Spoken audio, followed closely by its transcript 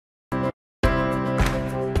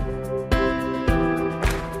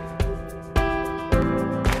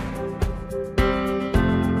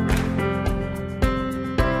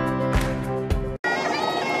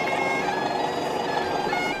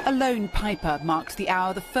lone piper marked the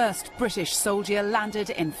hour the first British soldier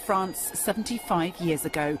landed in France 75 years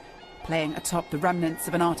ago, playing atop the remnants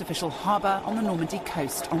of an artificial harbour on the Normandy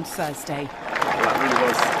coast on Thursday. That really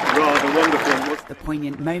was rather wonderful. The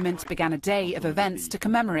poignant moment began a day of events to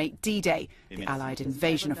commemorate D-Day, the Allied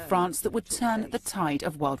invasion of France that would turn the tide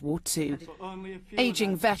of World War II.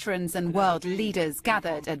 Ageing veterans and world leaders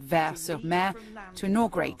gathered at Vers-sur-Mer to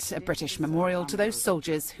inaugurate a British memorial to those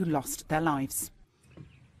soldiers who lost their lives.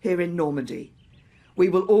 Here in Normandy, we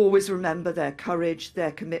will always remember their courage,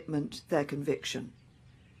 their commitment, their conviction.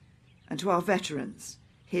 And to our veterans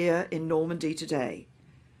here in Normandy today,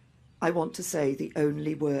 I want to say the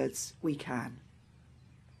only words we can.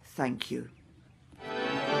 Thank you.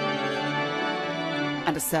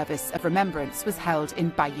 And a service of remembrance was held in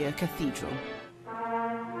Bayeux Cathedral.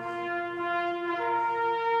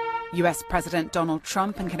 US President Donald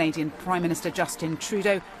Trump and Canadian Prime Minister Justin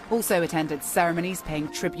Trudeau also attended ceremonies paying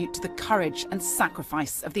tribute to the courage and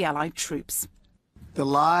sacrifice of the Allied troops. The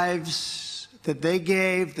lives that they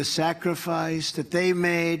gave, the sacrifice that they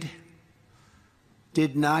made,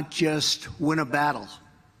 did not just win a battle.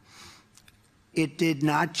 It did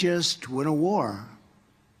not just win a war.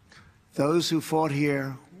 Those who fought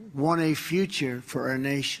here won a future for our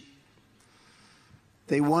nation.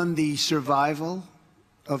 They won the survival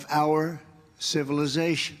of our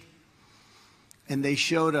civilization. And they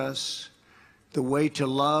showed us the way to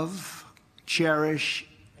love, cherish,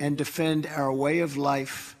 and defend our way of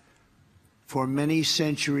life for many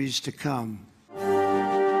centuries to come.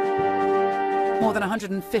 More than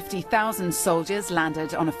 150,000 soldiers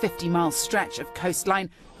landed on a 50-mile stretch of coastline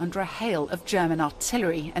under a hail of German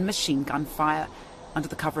artillery and machine gun fire. Under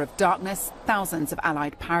the cover of darkness, thousands of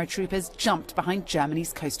Allied paratroopers jumped behind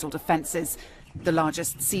Germany's coastal defences, the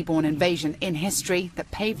largest seaborne invasion in history that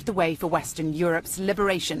paved the way for Western Europe's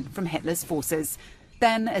liberation from Hitler's forces.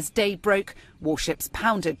 Then, as day broke, warships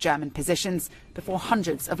pounded German positions before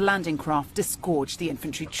hundreds of landing craft disgorged the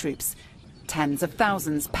infantry troops. Tens of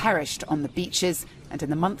thousands perished on the beaches and in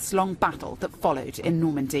the months-long battle that followed in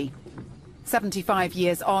Normandy. 75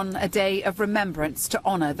 years on, a day of remembrance to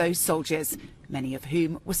honour those soldiers, many of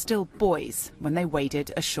whom were still boys when they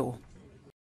waded ashore.